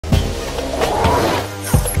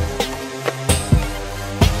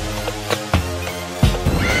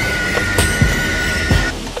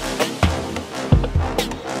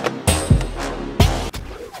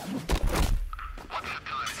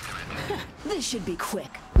This should be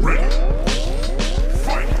quick. Ready.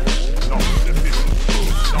 Fight. No,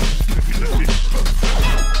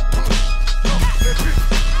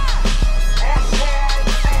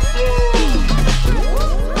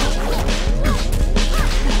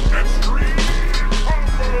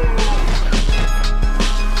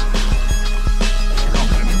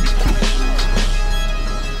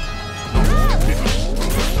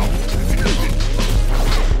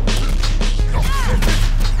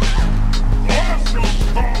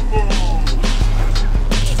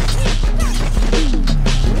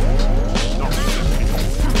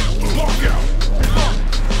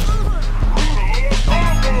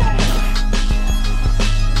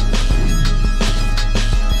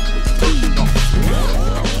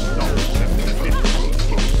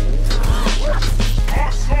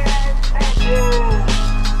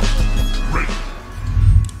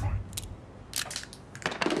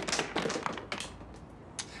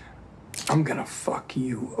 I'm gonna fuck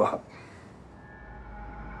you up.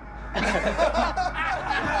 I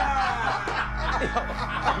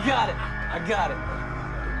got it. I got it.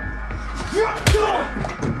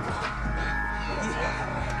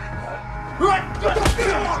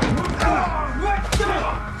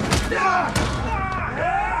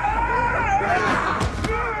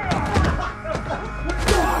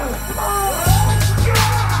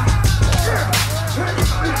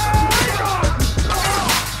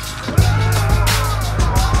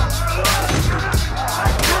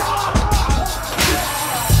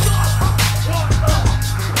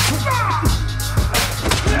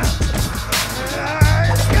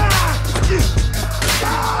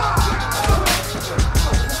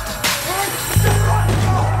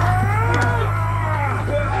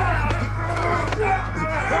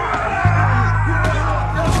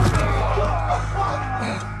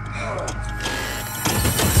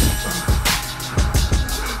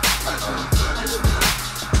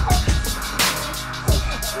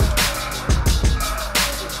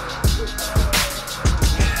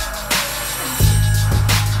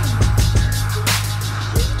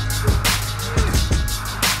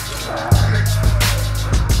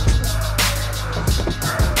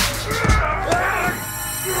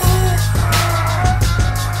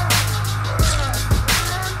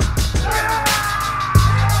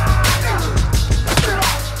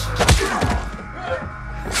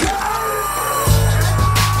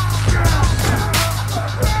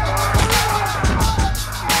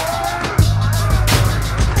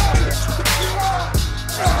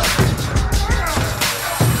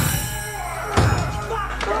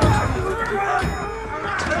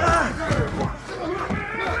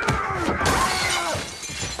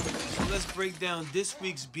 Break down this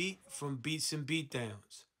week's beat from Beats and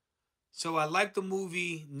Beatdowns. So I like the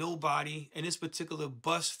movie Nobody, and this particular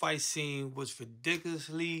bus fight scene was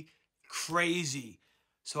ridiculously crazy.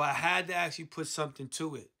 So I had to actually put something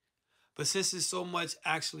to it. But since there's so much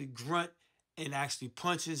actually grunt and actually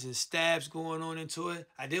punches and stabs going on into it,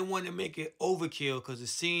 I didn't want to make it overkill because the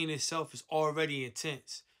scene itself is already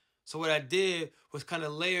intense. So what I did was kind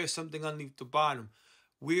of layer something underneath the bottom.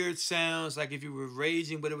 Weird sounds, like if you were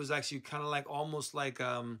raging, but it was actually kind of like almost like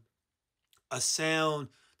a sound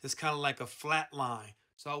that's kind of like a flat line.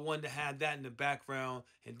 So I wanted to have that in the background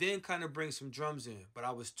and then kind of bring some drums in. But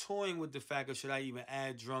I was toying with the fact of should I even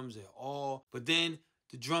add drums at all. But then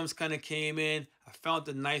the drums kind of came in. I found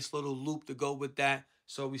a nice little loop to go with that.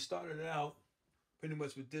 So we started out pretty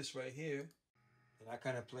much with this right here. And I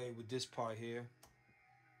kind of played with this part here.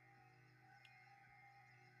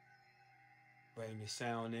 Bring the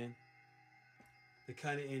sound in to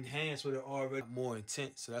kind of enhance what it already more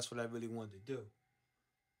intense. So that's what I really wanted to do.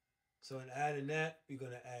 So in adding that, we're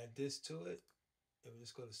going to add this to it. And we're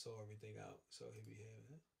just going to saw everything out. So here we have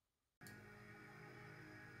it.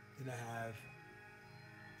 Then I have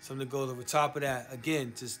something that goes over top of that.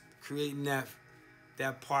 Again, just creating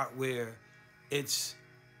that part where it's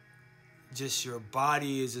just your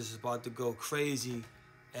body is just about to go crazy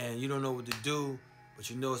and you don't know what to do, but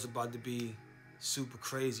you know it's about to be super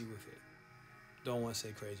crazy with it. Don't want to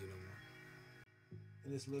say crazy no more.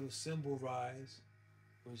 And this little cymbal rise,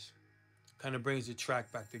 which kind of brings the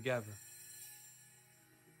track back together.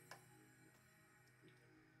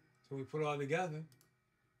 So we put it all together.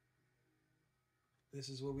 This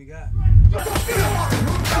is what we got.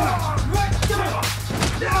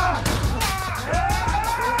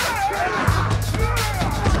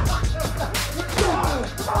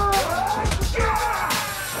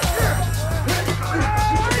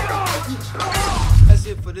 That's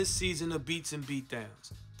it for this season of Beats and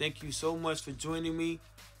Beatdowns. Thank you so much for joining me.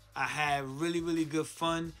 I had really, really good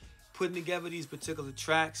fun putting together these particular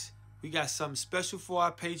tracks. We got something special for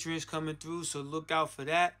our patrons coming through, so look out for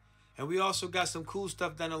that. And we also got some cool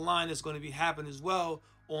stuff down the line that's going to be happening as well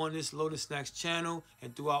on this Loaded Snacks channel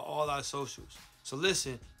and throughout all our socials. So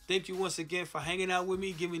listen, thank you once again for hanging out with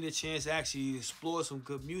me, giving me the chance to actually explore some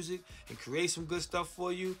good music and create some good stuff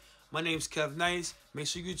for you. My name's Kev Nice. Make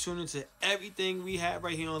sure you tune into everything we have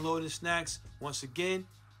right here on Loaded Snacks. Once again,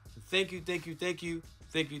 thank you, thank you, thank you,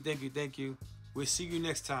 thank you, thank you, thank you. We'll see you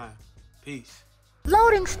next time. Peace.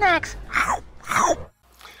 Loading Snacks.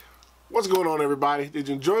 What's going on, everybody? Did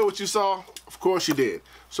you enjoy what you saw? Of course you did.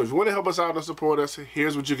 So if you want to help us out and support us,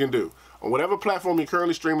 here's what you can do. On whatever platform you're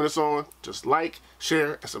currently streaming us on, just like,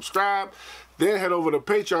 share, and subscribe. Then head over to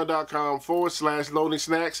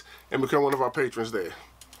patreon.com/loadingsnacks and become one of our patrons there.